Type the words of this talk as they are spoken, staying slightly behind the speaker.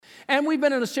And we've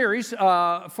been in a series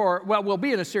we'll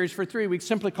be in a series for 3 weeks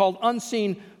simply called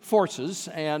Unseen Forces.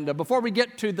 And before we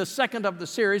get to the second of the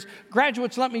series,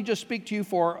 graduates, let me just speak to you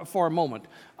for a moment.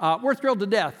 We're thrilled to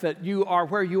death that you are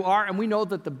where you are, and we know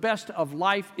that the best of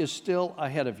life is still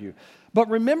ahead of you. But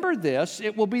remember this,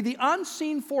 it will be the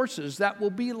unseen forces that will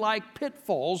be like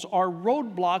pitfalls or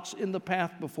roadblocks in the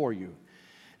path before you.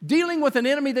 Dealing with an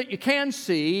enemy that you can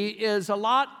see is a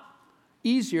lot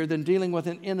easier than dealing with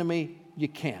an enemy you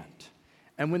can't.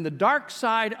 And when the dark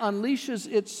side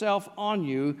unleashes itself on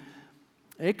you,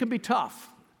 it can be tough.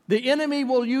 The enemy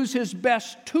will use his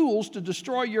best tools to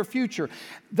destroy your future.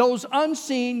 Those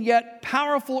unseen yet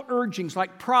powerful urgings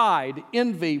like pride,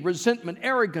 envy, resentment,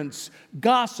 arrogance,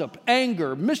 gossip,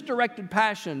 anger, misdirected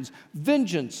passions,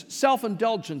 vengeance,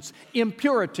 self-indulgence,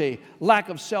 impurity, lack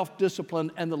of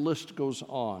self-discipline, and the list goes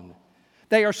on.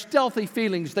 They are stealthy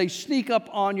feelings. They sneak up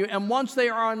on you, and once they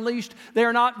are unleashed, they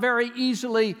are not very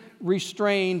easily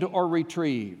restrained or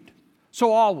retrieved.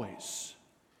 So always,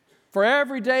 for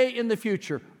every day in the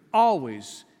future,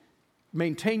 always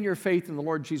maintain your faith in the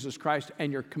Lord Jesus Christ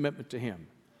and your commitment to Him.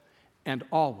 And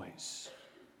always,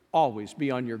 always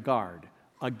be on your guard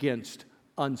against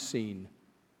unseen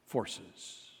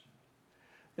forces.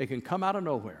 They can come out of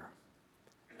nowhere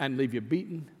and leave you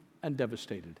beaten and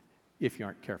devastated if you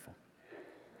aren't careful.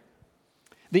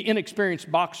 The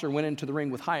inexperienced boxer went into the ring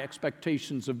with high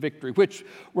expectations of victory, which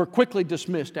were quickly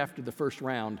dismissed after the first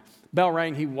round. Bell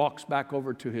rang, he walks back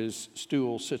over to his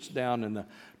stool, sits down, and the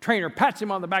trainer pats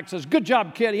him on the back and says, "Good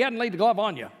job, kid, he hadn't laid the glove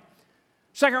on you."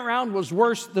 Second round was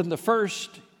worse than the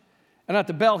first, and at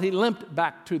the bell, he limped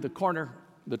back to the corner.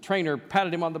 The trainer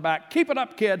patted him on the back. "Keep it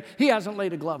up, kid, he hasn't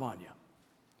laid a glove on you."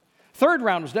 Third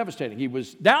round was devastating. He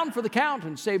was down for the count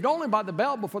and saved only by the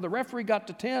bell before the referee got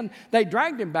to 10. They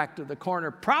dragged him back to the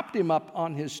corner, propped him up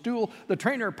on his stool. The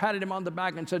trainer patted him on the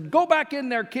back and said, "Go back in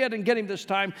there, kid, and get him this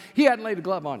time. He hadn't laid a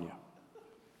glove on you."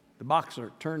 The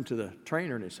boxer turned to the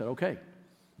trainer and he said, "Okay,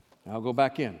 I'll go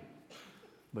back in.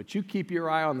 But you keep your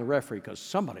eye on the referee because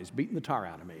somebody's beating the tar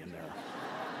out of me in there."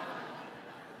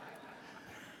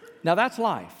 Now that's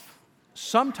life.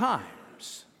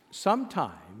 Sometimes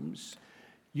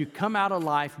you come out of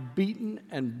life beaten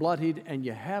and bloodied and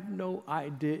you have no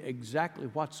idea exactly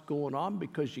what's going on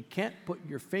because you can't put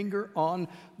your finger on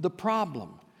the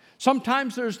problem.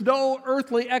 Sometimes there's no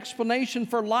earthly explanation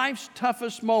for life's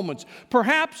toughest moments.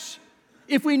 Perhaps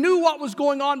if we knew what was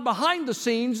going on behind the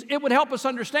scenes, it would help us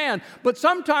understand. But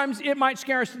sometimes it might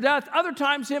scare us to death. Other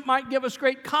times it might give us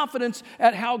great confidence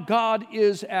at how God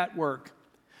is at work.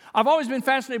 I've always been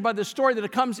fascinated by this story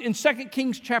that comes in 2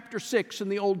 Kings chapter 6 in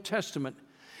the Old Testament.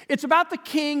 It's about the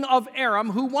king of Aram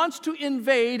who wants to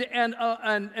invade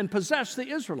and possess the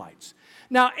Israelites.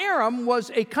 Now, Aram was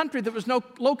a country that was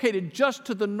located just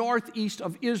to the northeast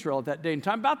of Israel at that day and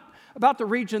time, about the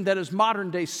region that is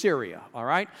modern-day Syria, all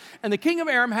right? And the king of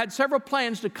Aram had several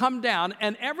plans to come down,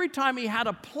 and every time he had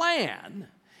a plan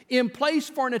in place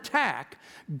for an attack,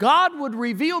 God would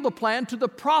reveal the plan to the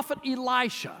prophet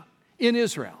Elisha in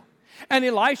Israel. And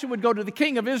Elisha would go to the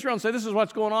king of Israel and say, "This is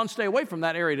what's going on, stay away from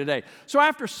that area today." So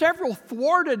after several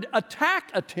thwarted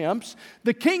attack attempts,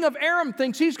 the king of Aram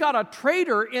thinks he's got a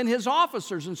traitor in his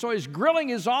officers. And so he's grilling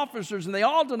his officers, and they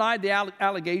all denied the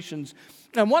allegations.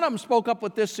 And one of them spoke up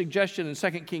with this suggestion in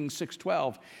 2 Kings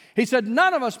 6:12. He said,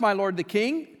 "None of us, my lord the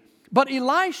king, but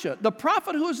Elisha, the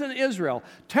prophet who is in Israel,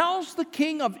 tells the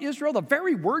king of Israel the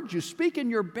very words you speak in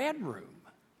your bedroom."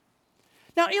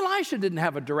 Now, Elisha didn't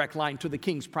have a direct line to the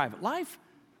king's private life,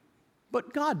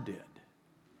 but God did.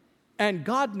 And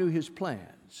God knew his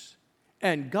plans,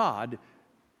 and God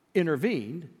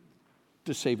intervened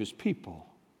to save his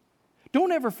people.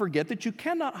 Don't ever forget that you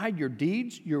cannot hide your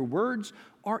deeds, your words,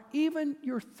 or even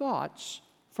your thoughts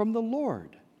from the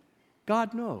Lord.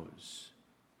 God knows.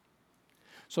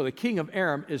 So the king of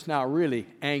Aram is now really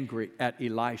angry at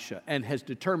Elisha and has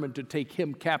determined to take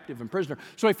him captive and prisoner.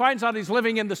 So he finds out he's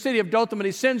living in the city of Dothan, and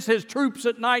he sends his troops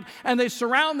at night, and they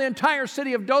surround the entire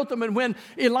city of Dothan. And when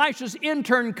Elisha's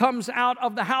intern comes out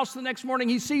of the house the next morning,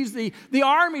 he sees the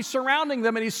army surrounding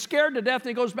them, and he's scared to death.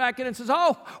 And he goes back in and says,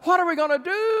 "Oh, what are we going to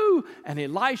do?" And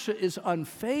Elisha is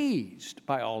unfazed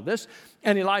by all this.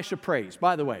 And Elisha prays.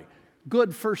 By the way,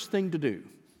 good first thing to do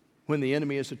when the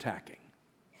enemy is attacking.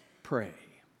 Pray.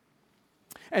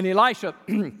 And Elisha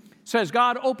says,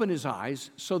 "God, open his eyes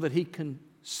so that he can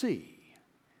see."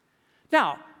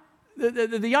 Now,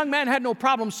 the young man had no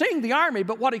problem seeing the army,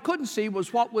 but what he couldn't see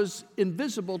was what was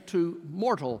invisible to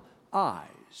mortal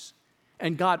eyes.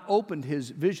 And God opened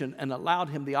his vision and allowed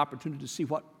him the opportunity to see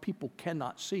what people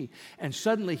cannot see. And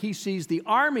suddenly he sees the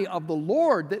army of the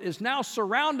Lord that is now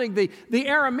surrounding the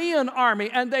Aramean army.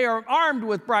 And they are armed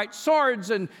with bright swords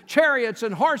and chariots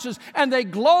and horses. And they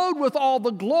glowed with all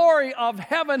the glory of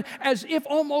heaven, as if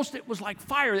almost it was like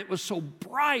fire. It was so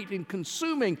bright and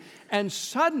consuming. And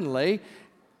suddenly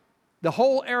the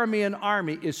whole Aramean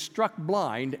army is struck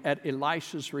blind at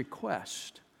Elisha's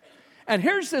request. And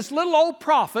here's this little old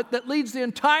prophet that leads the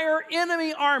entire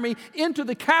enemy army into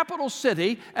the capital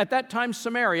city, at that time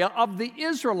Samaria, of the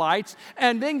Israelites.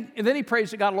 And then he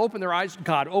prays that God will open their eyes.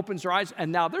 God opens their eyes,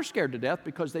 and now they're scared to death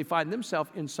because they find themselves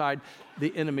inside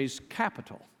the enemy's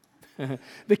capital.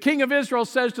 The king of Israel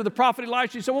says to the prophet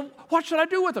Elisha, he said, well, what should I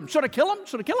do with them? Should I kill them?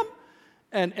 Should I kill them?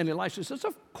 And Elisha says,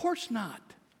 of course not.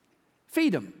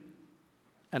 Feed them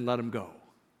and let them go.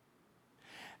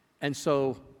 And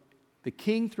so the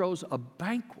king throws a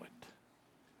banquet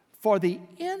for the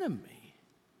enemy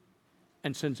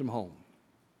and sends them home.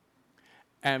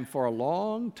 And for a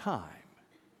long time,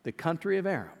 the country of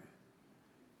Aram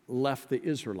left the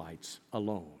Israelites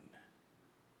alone.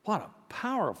 What a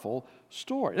powerful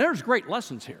story. There's great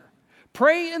lessons here.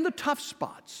 Pray in the tough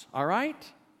spots, all right?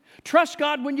 Trust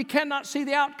God when you cannot see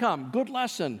the outcome. Good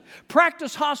lesson.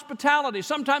 Practice hospitality.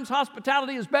 Sometimes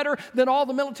hospitality is better than all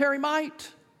the military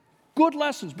might. Good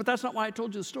lessons, but that's not why I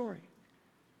told you the story.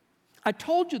 I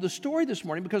told you the story this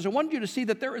morning because I wanted you to see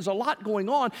that there is a lot going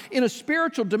on in a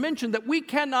spiritual dimension that we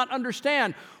cannot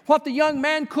understand. What the young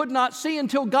man could not see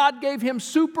until God gave him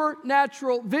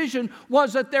supernatural vision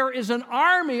was that there is an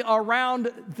army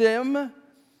around them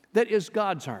that is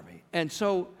God's army. And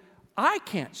so I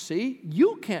can't see,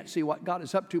 you can't see what God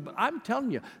is up to, but I'm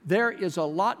telling you, there is a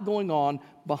lot going on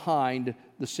behind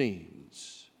the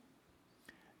scenes.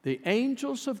 The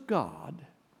angels of God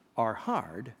are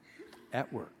hard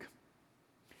at work.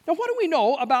 Now, what do we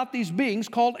know about these beings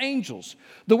called angels?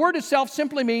 The word itself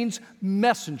simply means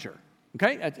messenger.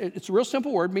 Okay? It's a real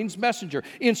simple word, means messenger.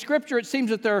 In Scripture, it seems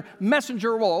that their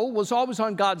messenger role was always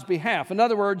on God's behalf. In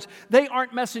other words, they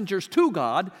aren't messengers to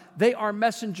God, they are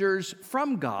messengers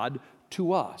from God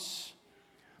to us.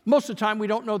 Most of the time, we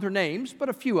don't know their names, but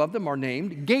a few of them are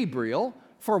named. Gabriel,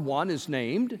 for one, is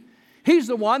named. He's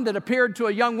the one that appeared to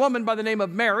a young woman by the name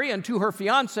of Mary and to her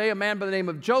fiancé, a man by the name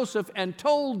of Joseph, and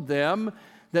told them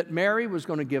that Mary was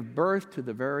going to give birth to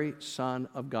the very Son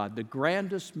of God, the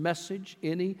grandest message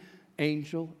any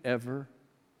angel ever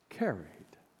carried.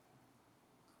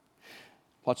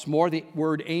 What's more, the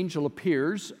word angel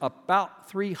appears about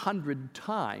 300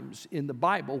 times in the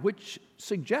Bible, which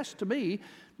suggests to me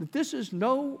that this is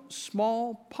no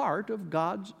small part of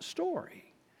God's story.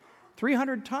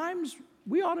 300 times,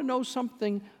 we ought to know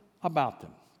something about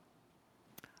them.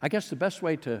 I guess the best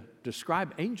way to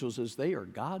describe angels is they are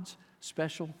God's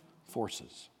special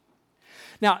forces.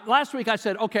 Now, last week I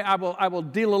said, okay, I will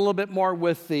deal a little bit more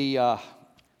with the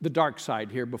dark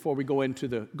side here before we go into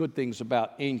the good things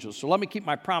about angels. So let me keep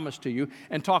my promise to you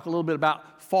and talk a little bit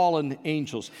about fallen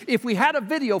angels. If we had a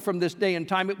video from this day and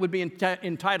time, it would be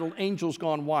entitled Angels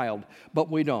Gone Wild,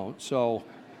 but we don't. So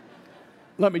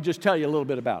let me just tell you a little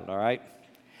bit about it, all right?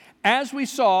 As we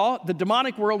saw, the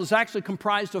demonic world is actually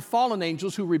comprised of fallen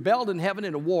angels who rebelled in heaven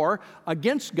in a war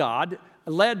against God,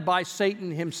 led by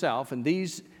Satan himself. And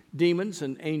these demons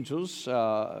and angels,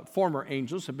 former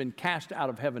angels, have been cast out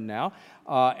of heaven now,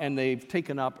 and they've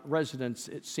taken up residence,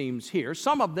 it seems, here.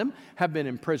 Some of them have been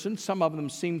imprisoned. Some of them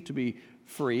seem to be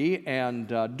free. And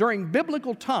during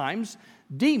biblical times,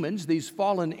 demons, these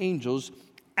fallen angels,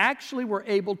 actually were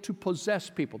able to possess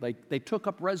people. They took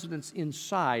up residence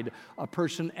inside a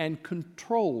person and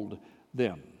controlled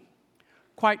them.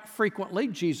 Quite frequently,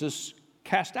 Jesus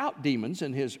cast out demons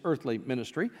in his earthly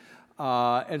ministry.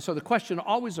 And so the question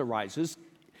always arises,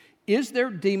 is there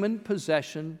demon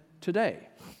possession today?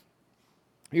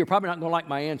 You're probably not going to like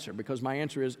my answer because my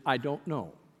answer is, I don't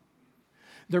know.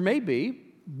 There may be,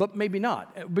 but maybe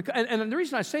not. And the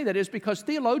reason I say that is because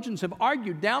theologians have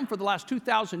argued down for the last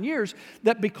 2,000 years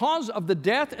that because of the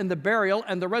death and the burial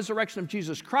and the resurrection of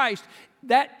Jesus Christ,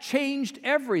 that changed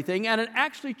everything, and it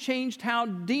actually changed how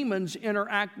demons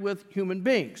interact with human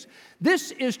beings.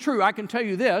 This is true. I can tell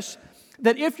you this,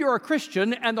 that if you're a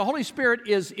Christian and the Holy Spirit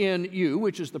is in you,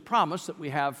 which is the promise that we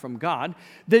have from God,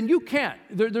 then you can't.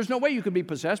 There's no way you can be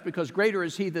possessed because greater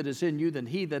is He that is in you than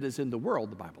he that is in the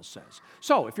world, the Bible says.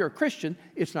 So if you're a Christian,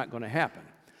 it's not going to happen.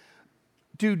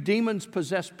 Do demons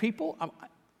possess people?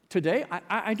 Today,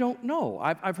 I don't know.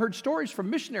 I've heard stories from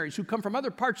missionaries who come from other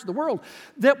parts of the world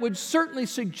that would certainly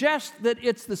suggest that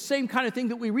it's the same kind of thing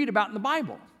that we read about in the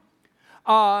Bible.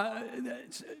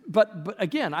 But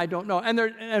again, I don't know.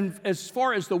 And as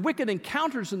far as the wicked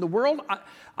encounters in the world,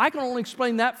 I can only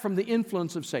explain that from the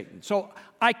influence of Satan. So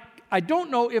I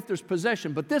don't know if there's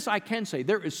possession, but this I can say,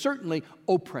 there is certainly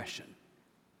oppression.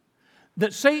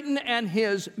 That Satan and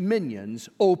his minions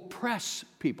oppress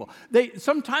people.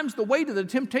 Sometimes the weight of the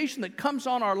temptation that comes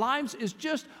on our lives is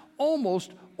just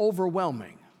almost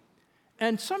overwhelming.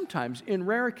 And sometimes, in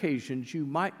rare occasions, you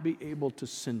might be able to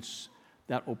sense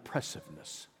that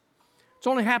oppressiveness. It's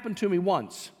only happened to me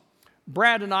once.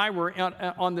 Brad and I were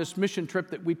on this mission trip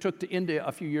that we took to India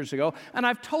a few years ago, and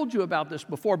I've told you about this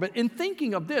before, but in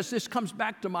thinking of this comes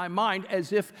back to my mind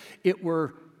as if it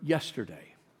were yesterday.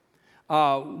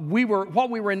 While we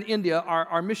were in India,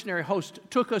 our missionary host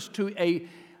took us to a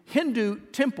Hindu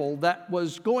temple that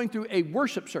was going through a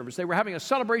worship service. They were having a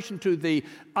celebration to the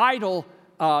idol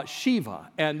Shiva,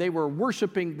 and they were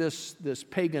worshiping this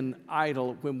pagan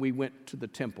idol when we went to the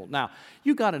temple. Now,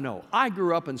 you got to know, I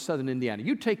grew up in southern Indiana.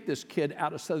 You take this kid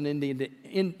out of southern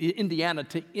Indiana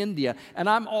to India, and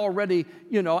I'm already,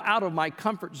 out of my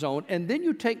comfort zone, and then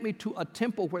you take me to a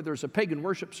temple where there's a pagan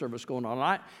worship service going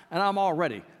on, and I'm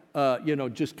already,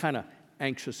 just kind of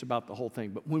anxious about the whole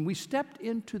thing. But when we stepped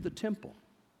into the temple,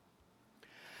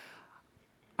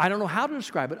 I don't know how to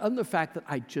describe it other than the fact that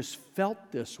I just felt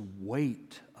this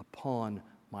weight upon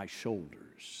my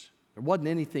shoulders. There wasn't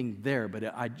anything there, but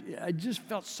I just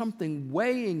felt something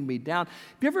weighing me down.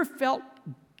 Have you ever felt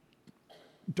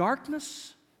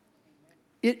darkness?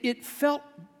 It felt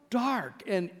dark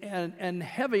and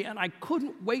heavy, and I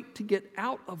couldn't wait to get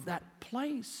out of that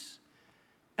place.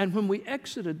 And when we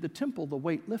exited the temple, the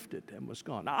weight lifted and was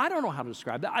gone. Now, I don't know how to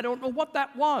describe that. I don't know what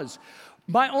that was.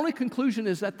 My only conclusion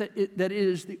is that it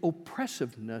is the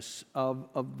oppressiveness of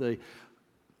the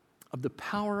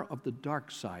power of the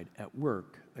dark side at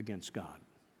work against God.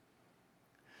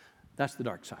 That's the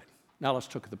dark side. Now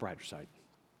let's look at the brighter side.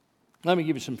 Let me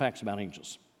give you some facts about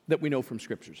angels that we know from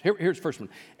Scriptures. Here's the first one.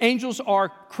 Angels are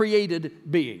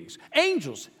created beings.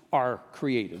 Angels are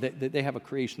created. They have a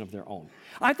creation of their own.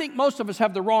 I think most of us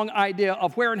have the wrong idea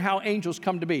of where and how angels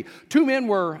come to be. Two men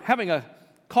were having a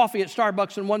coffee at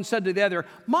Starbucks, and one said to the other,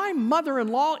 "My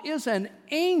mother-in-law is an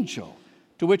angel."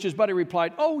 To which his buddy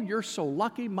replied, "Oh, you're so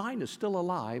lucky, mine is still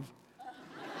alive."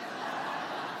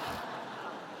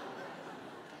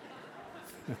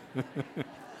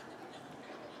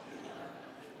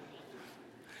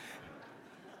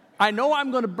 I know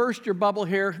I'm going to burst your bubble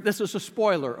here. This is a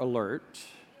spoiler alert.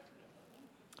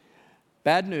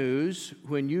 Bad news,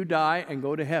 when you die and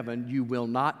go to heaven, you will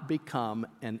not become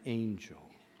an angel.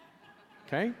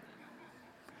 Okay?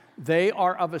 They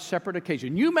are of a separate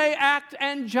occasion. You may act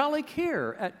angelic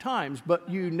here at times, but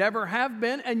you never have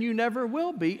been and you never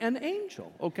will be an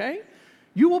angel, okay?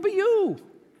 You will be you,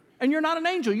 and you're not an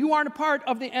angel. You aren't a part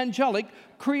of the angelic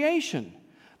creation.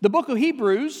 The book of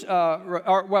Hebrews,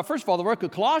 first of all, the book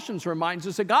of Colossians reminds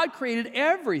us that God created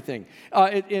everything.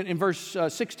 In verse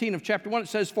 16 of chapter 1, it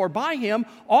says, "For by him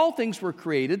all things were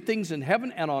created, things in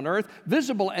heaven and on earth,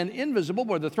 visible and invisible,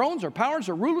 whether thrones or powers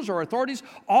or rulers or authorities,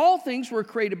 all things were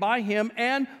created by him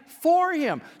and for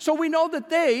him." So we know that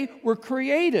they were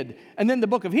created. And then the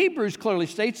book of Hebrews clearly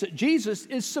states that Jesus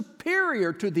is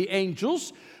superior to the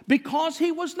angels because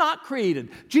he was not created.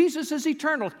 Jesus is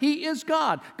eternal. He is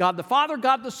God. God the Father,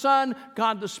 God the Son,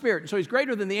 God the Spirit. So he's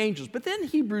greater than the angels. But then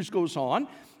Hebrews goes on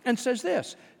and says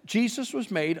this: Jesus was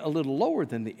made a little lower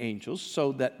than the angels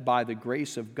so that by the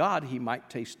grace of God he might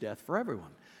taste death for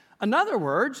everyone. In other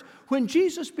words, when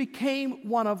Jesus became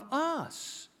one of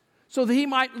us so that he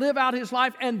might live out his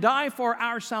life and die for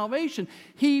our salvation,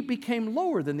 he became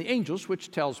lower than the angels,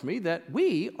 which tells me that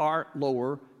we are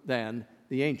lower than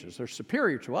the angels. They're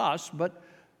superior to us, but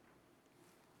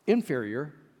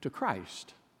inferior to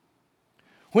Christ.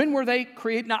 When were they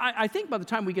created? Now, I think by the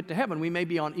time we get to heaven, we may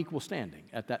be on equal standing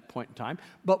at that point in time,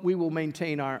 but we will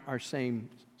maintain our same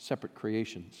separate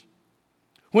creations.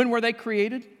 When were they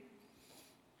created?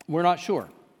 We're not sure.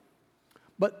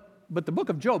 But the book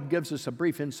of Job gives us a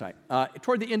brief insight.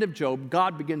 Toward the end of Job,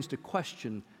 God begins to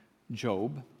question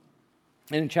Job.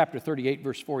 And in chapter 38,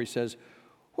 verse 4, he says,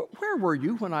 "Where were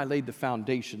you when I laid the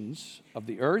foundations of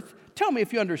the earth? Tell me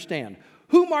if you understand.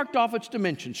 Who marked off its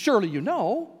dimensions? Surely you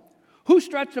know. Who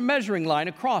stretched a measuring line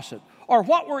across it? Or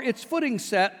what were its footing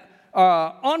set?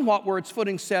 On what were its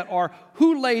footing set? Or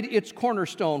who laid its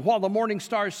cornerstone while the morning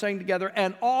stars sang together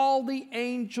and all the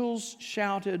angels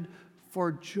shouted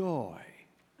for joy?"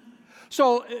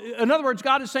 So, in other words,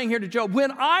 God is saying here to Job,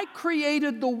 when I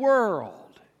created the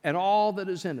world and all that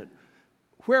is in it,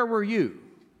 where were you?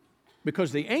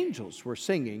 Because the angels were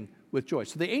singing with joy.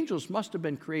 So the angels must have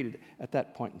been created at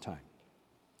that point in time.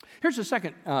 Here's the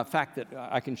second fact that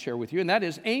I can share with you, and that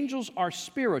is angels are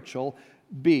spiritual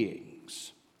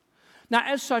beings. Now,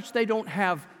 as such, they don't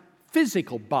have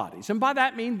physical bodies. And by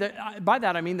that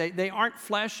I mean they aren't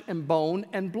flesh and bone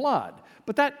and blood.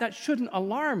 But that shouldn't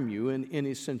alarm you in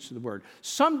any sense of the word.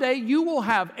 Someday you will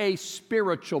have a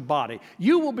spiritual body.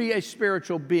 You will be a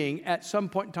spiritual being at some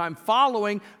point in time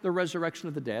following the resurrection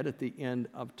of the dead at the end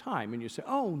of time. And you say,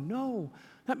 oh no,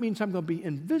 that means I'm going to be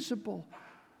invisible.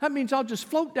 That means I'll just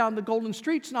float down the golden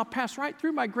streets and I'll pass right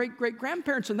through my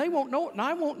great-great-grandparents and they won't know it and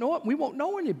I won't know it and we won't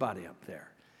know anybody up there.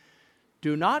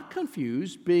 Do not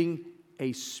confuse being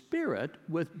a spirit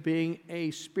with being a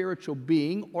spiritual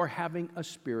being or having a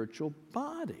spiritual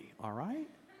body, all right?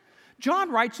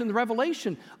 John writes in the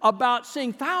Revelation about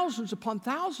seeing thousands upon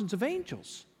thousands of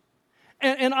angels.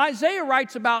 And Isaiah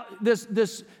writes about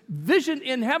this vision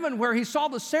in heaven where he saw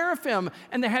the seraphim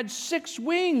and they had 6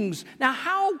 wings. Now,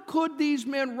 how could these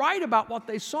men write about what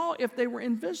they saw if they were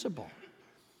invisible?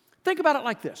 Think about it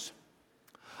like this.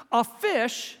 A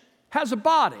fish has a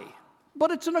body, but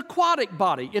it's an aquatic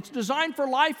body. It's designed for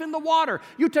life in the water.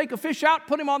 You take a fish out,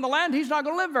 put him on the land, he's not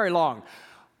going to live very long.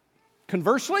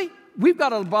 Conversely, we've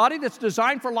got a body that's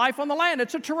designed for life on the land.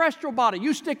 It's a terrestrial body.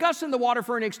 You stick us in the water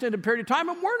for an extended period of time,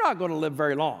 and we're not going to live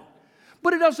very long.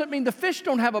 But it doesn't mean the fish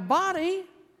don't have a body,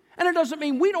 and it doesn't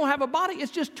mean we don't have a body.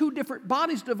 It's just 2 different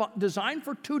bodies designed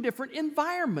for 2 different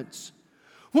environments.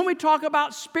 When we talk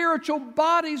about spiritual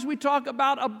bodies, we talk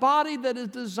about a body that is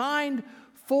designed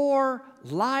for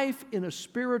life in a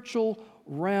spiritual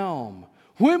realm.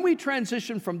 When we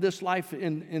transition from this life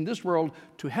in this world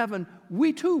to heaven,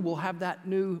 we too will have that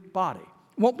new body.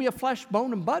 It won't be a flesh,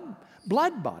 bone, and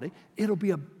blood body. It'll be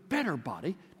a better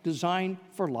body designed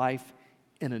for life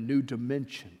in a new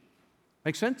dimension.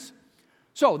 Make sense?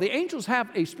 So the angels have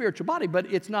a spiritual body,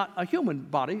 but it's not a human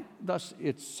body. Thus,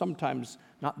 it's sometimes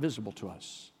not visible to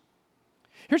us.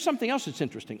 Here's something else that's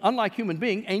interesting. Unlike human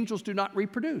beings, angels do not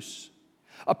reproduce.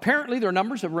 Apparently, their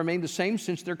numbers have remained the same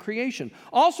since their creation.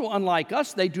 Also, unlike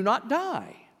us, they do not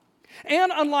die.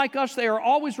 And unlike us, they are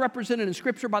always represented in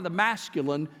Scripture by the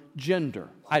masculine gender.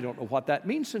 I don't know what that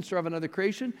means since they're of another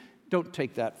creation. Don't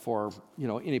take that for,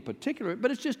 any particular,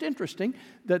 but it's just interesting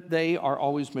that they are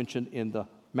always mentioned in the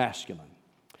masculine.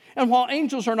 And while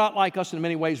angels are not like us in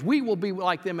many ways, we will be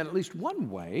like them in at least one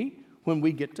way when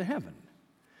we get to heaven.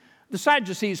 The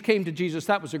Sadducees came to Jesus.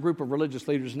 That was a group of religious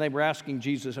leaders, and they were asking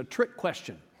Jesus a trick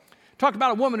question. Talked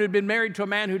about a woman who had been married to a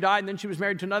man who died, and then she was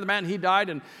married to another man, he died,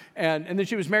 and then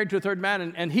she was married to a third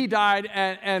man, and he died,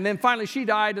 and then finally she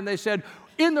died, and they said,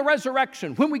 in the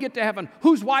resurrection, when we get to heaven,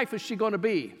 whose wife is she going to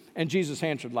be? And Jesus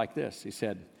answered like this. He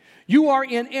said, you are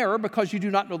in error because you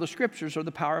do not know the Scriptures or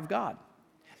the power of God.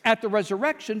 At the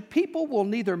resurrection, people will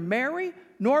neither marry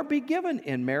nor be given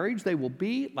in marriage. They will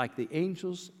be like the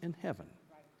angels in heaven.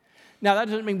 Now, that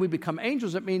doesn't mean we become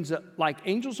angels. It means that like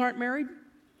angels aren't married,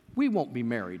 we won't be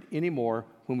married anymore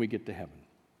when we get to heaven.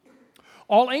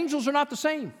 All angels are not the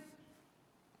same.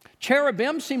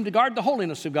 Cherubim seem to guard the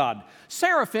holiness of God.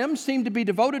 Seraphim seem to be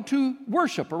devoted to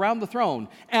worship around the throne.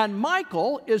 And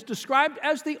Michael is described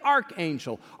as the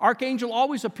archangel. Archangel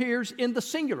always appears in the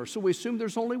singular, so we assume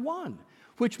there's only one,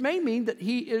 which may mean that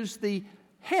he is the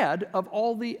head of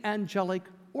all the angelic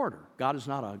order. God is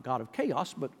not a God of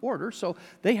chaos, but order, so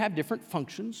they have different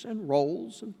functions and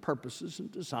roles and purposes and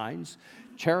designs.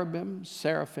 Cherubim,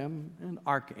 seraphim, and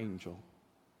archangel.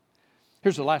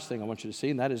 Here's the last thing I want you to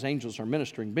see, and that is angels are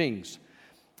ministering beings.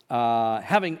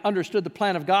 Having understood the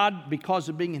plan of God because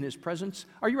of being in His presence.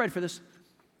 Are you ready for this?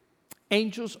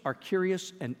 Angels are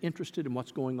curious and interested in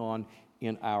what's going on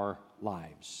in our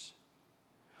lives.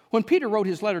 When Peter wrote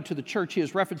his letter to the church, he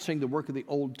is referencing the work of the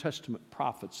Old Testament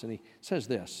prophets, and he says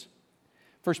this,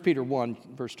 1 Peter 1,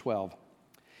 verse 12.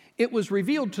 It was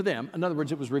revealed to them, in other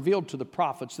words, it was revealed to the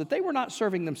prophets, that they were not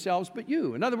serving themselves but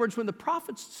you. In other words, when the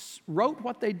prophets wrote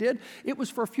what they did, it was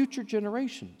for future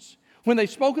generations. When they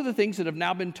spoke of the things that have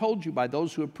now been told you by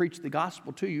those who have preached the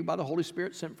gospel to you by the Holy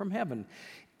Spirit sent from heaven.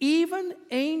 Even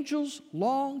angels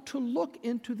long to look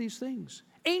into these things.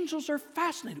 Angels are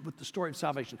fascinated with the story of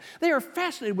salvation. They are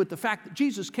fascinated with the fact that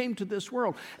Jesus came to this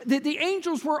world. The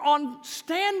angels were on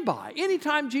standby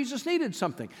anytime Jesus needed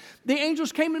something. The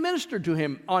angels came and ministered to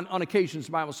him on occasions,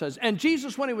 the Bible says. And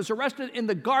Jesus, when he was arrested in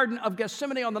the Garden of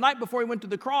Gethsemane on the night before he went to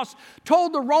the cross,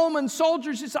 told the Roman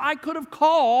soldiers, he said, I could have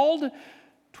called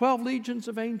 12 legions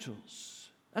of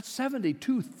angels. That's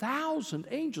 72,000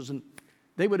 angels. And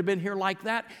they would have been here like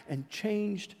that and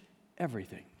changed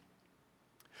everything.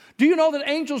 Do you know that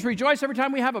angels rejoice every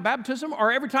time we have a baptism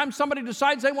or every time somebody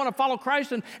decides they want to follow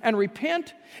Christ and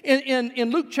repent? In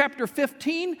Luke chapter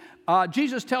 15,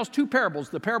 Jesus tells two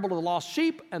parables, the parable of the lost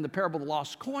sheep and the parable of the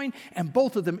lost coin, and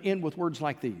both of them end with words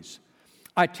like these.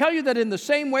 I tell you that in the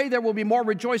same way there will be more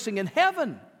rejoicing in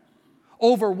heaven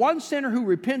over one sinner who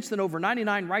repents than over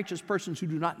 99 righteous persons who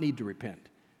do not need to repent.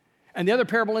 And the other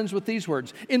parable ends with these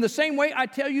words. In the same way, I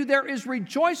tell you, there is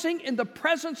rejoicing in the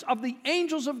presence of the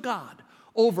angels of God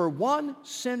over one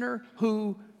sinner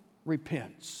who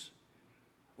repents.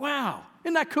 Wow,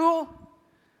 isn't that cool?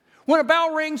 When a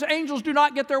bell rings, angels do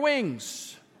not get their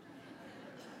wings.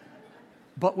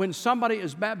 But when somebody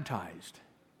is baptized,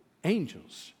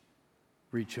 angels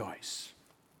rejoice.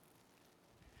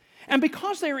 And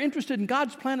because they are interested in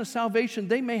God's plan of salvation,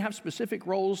 they may have specific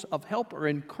roles of help or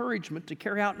encouragement to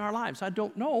carry out in our lives. I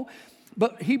don't know,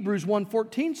 but Hebrews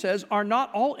 1:14 says, are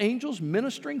not all angels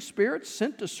ministering spirits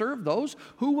sent to serve those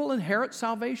who will inherit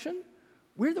salvation?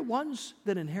 We're the ones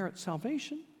that inherit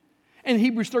salvation. And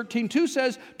Hebrews 13:2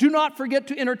 says, do not forget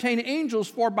to entertain angels,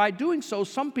 for by doing so,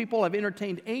 some people have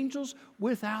entertained angels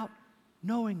without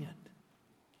knowing it.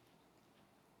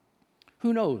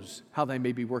 Who knows how they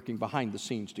may be working behind the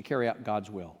scenes to carry out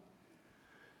God's will?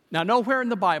 Now, nowhere in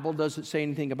the Bible does it say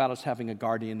anything about us having a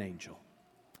guardian angel.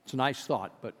 It's a nice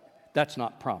thought, but that's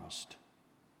not promised.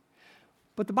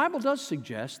 But the Bible does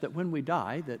suggest that when we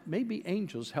die, that maybe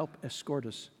angels help escort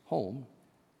us home.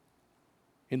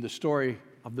 In the story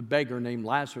of the beggar named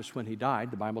Lazarus, when he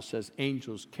died, the Bible says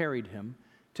angels carried him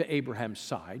to Abraham's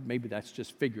side. Maybe that's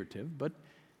just figurative, but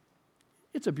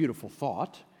it's a beautiful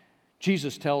thought.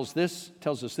 Jesus tells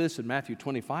us this in Matthew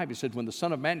 25. He said, when the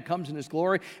Son of Man comes in his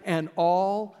glory and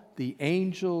all the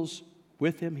angels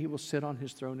with him, he will sit on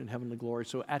his throne in heavenly glory.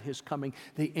 So at his coming,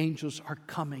 the angels are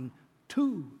coming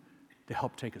too to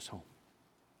help take us home.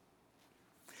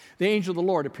 The angel of the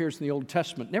Lord appears in the Old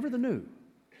Testament, never the New.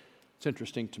 It's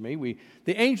interesting to me.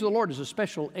 The angel of the Lord is a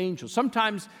special angel.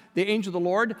 Sometimes the angel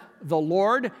of the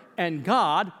Lord and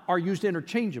God are used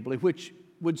interchangeably, which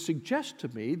would suggest to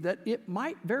me that it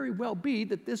might very well be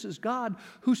that this is God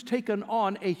who's taken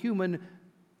on a human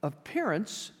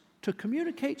appearance to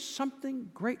communicate something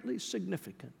greatly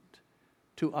significant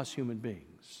to us human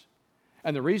beings.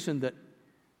 And the reason that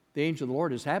the angel of the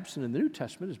Lord is absent in the New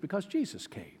Testament is because Jesus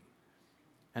came.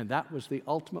 And that was the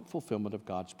ultimate fulfillment of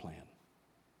God's plan.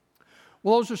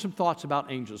 Well, those are some thoughts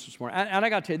about angels this morning. And I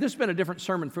got to tell you, this has been a different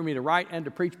sermon for me to write and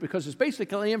to preach because it's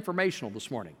basically informational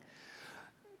this morning.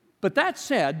 But that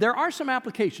said, there are some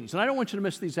applications, and I don't want you to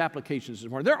miss these applications this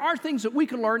morning. There are things that we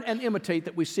can learn and imitate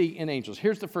that we see in angels.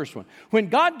 Here's the first one. When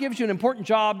God gives you an important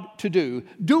job to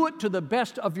do it to the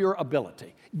best of your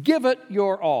ability. Give it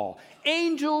your all.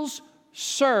 Angels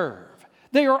serve.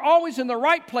 They are always in the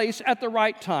right place at the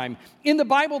right time. In the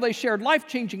Bible, they shared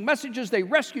life-changing messages. They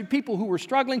rescued people who were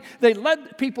struggling. They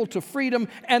led people to freedom,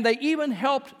 and they even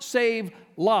helped save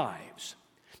lives.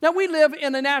 Now, we live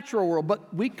in a natural world,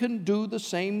 but we can do the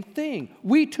same thing.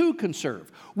 We too can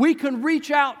serve. We can reach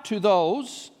out to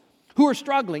those who are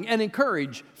struggling and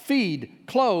encourage, feed,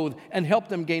 clothe, and help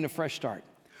them gain a fresh start.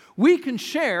 We can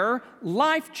share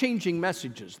life-changing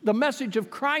messages, the message of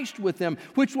Christ with them,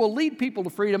 which will lead people to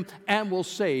freedom and will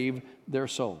save their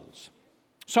souls.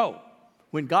 So,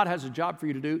 when God has a job for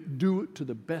you to do it to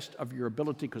the best of your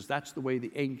ability, because that's the way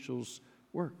the angels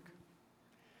work.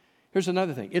 Here's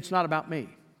another thing. It's not about me.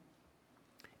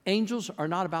 Angels are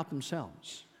not about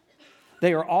themselves.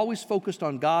 They are always focused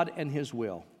on God and His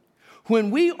will. When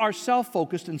we are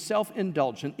self-focused and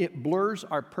self-indulgent, it blurs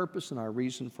our purpose and our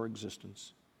reason for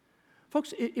existence.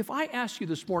 Folks, if I ask you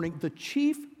this morning the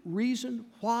chief reason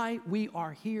why we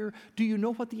are here, do you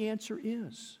know what the answer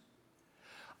is?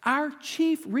 Our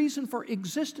chief reason for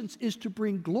existence is to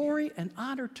bring glory and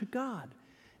honor to God.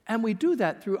 And we do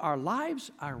that through our lives,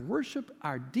 our worship,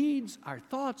 our deeds, our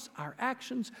thoughts, our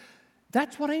actions.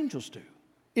 That's what angels do.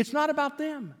 It's not about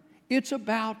them. It's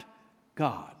about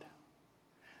God.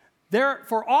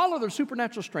 For all of their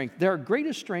supernatural strength, their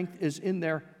greatest strength is in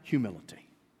their humility.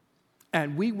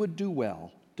 And we would do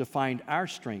well to find our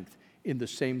strength in the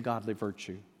same godly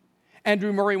virtue.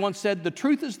 Andrew Murray once said, the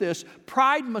truth is this,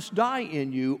 pride must die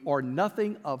in you or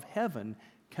nothing of heaven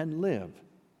can live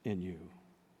in you.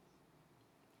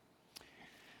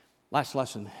 Last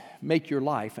lesson, make your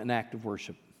life an act of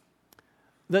worship.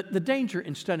 The danger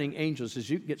in studying angels is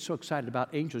you get so excited about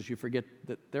angels you forget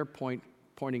that they're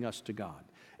pointing us to God.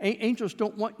 Angels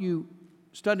don't want you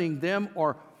studying them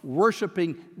or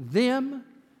worshiping them.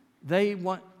 They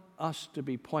want us to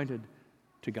be pointed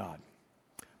to God.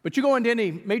 But you go into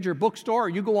any major bookstore or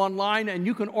you go online and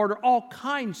you can order all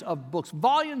kinds of books,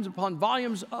 volumes upon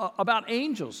volumes about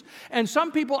angels. And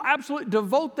some people absolutely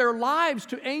devote their lives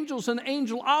to angels and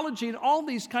angelology and all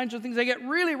these kinds of things. They get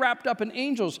really wrapped up in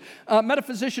angels.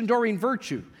 Metaphysician Doreen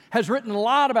Virtue has written a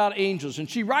lot about angels, and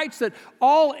she writes that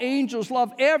all angels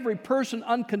love every person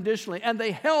unconditionally, and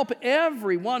they help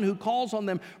everyone who calls on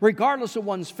them, regardless of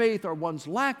one's faith or one's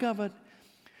lack of it.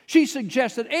 She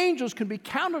suggests that angels can be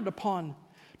counted upon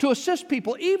to assist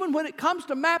people even when it comes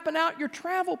to mapping out your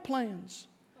travel plans.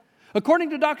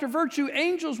 According to Dr. Virtue,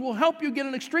 angels will help you get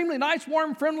an extremely nice,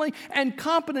 warm, friendly, and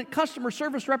competent customer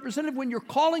service representative when you're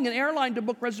calling an airline to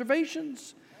book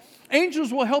reservations.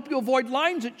 Angels will help you avoid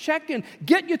lines at check-in,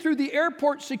 get you through the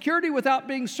airport security without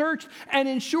being searched, and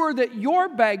ensure that your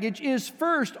baggage is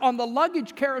first on the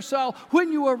luggage carousel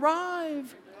when you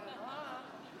arrive.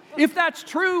 If that's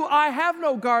true, I have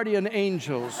no guardian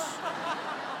angels.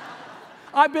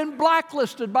 I've been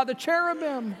blacklisted by the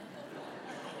cherubim.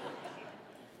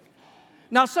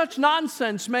 Now, such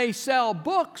nonsense may sell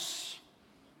books,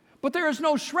 but there is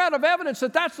no shred of evidence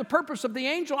that that's the purpose of the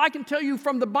angel. I can tell you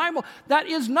from the Bible, that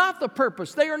is not the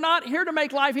purpose. They are not here to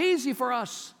make life easy for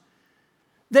us.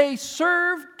 They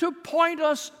serve to point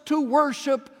us to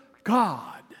worship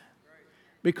God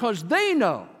because they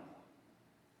know,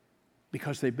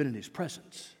 because they've been in His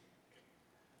presence,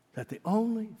 that the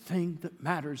only thing that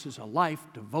matters is a life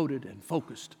devoted and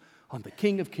focused on the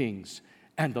King of Kings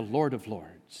and the Lord of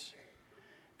Lords.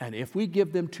 And if we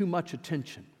give them too much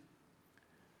attention,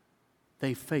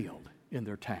 they failed in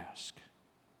their task.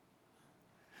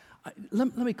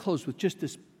 Let me close with just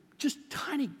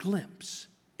tiny glimpse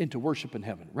into worship in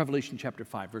heaven. Revelation chapter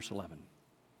 5, verse 11.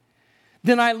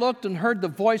 Then I looked and heard the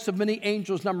voice of many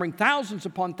angels, numbering thousands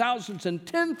upon thousands and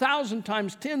 10,000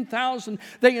 times 10,000.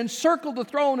 They encircled the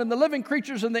throne and the living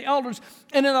creatures and the elders.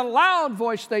 And in a loud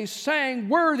voice they sang,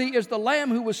 "Worthy is the Lamb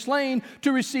who was slain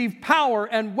to receive power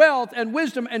and wealth and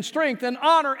wisdom and strength and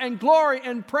honor and glory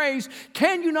and praise."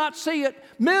 Can you not see it?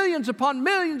 Millions upon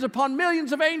millions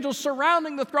of angels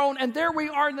surrounding the throne. And there we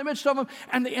are in the midst of them.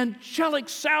 And the angelic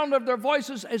sound of their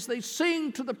voices as they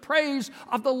sing to the praise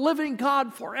of the living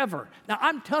God forever. Now,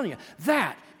 I'm telling you,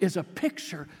 that is a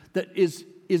picture that is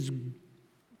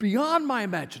beyond my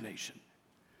imagination.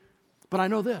 But I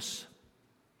know this.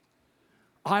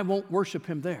 I won't worship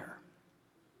Him there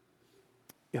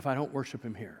if I don't worship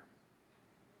Him here.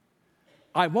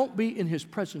 I won't be in His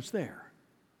presence there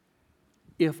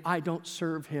if I don't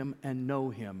serve Him and know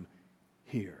Him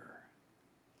here.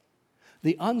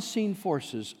 The unseen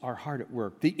forces are hard at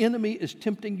work. The enemy is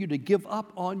tempting you to give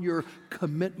up on your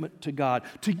commitment to God,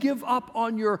 to give up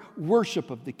on your worship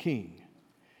of the King.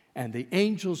 And the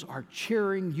angels are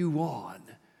cheering you on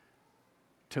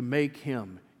to make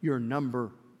Him your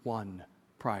number one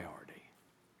priority.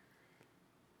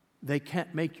 They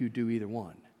can't make you do either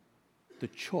one. The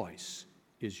choice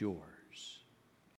is yours.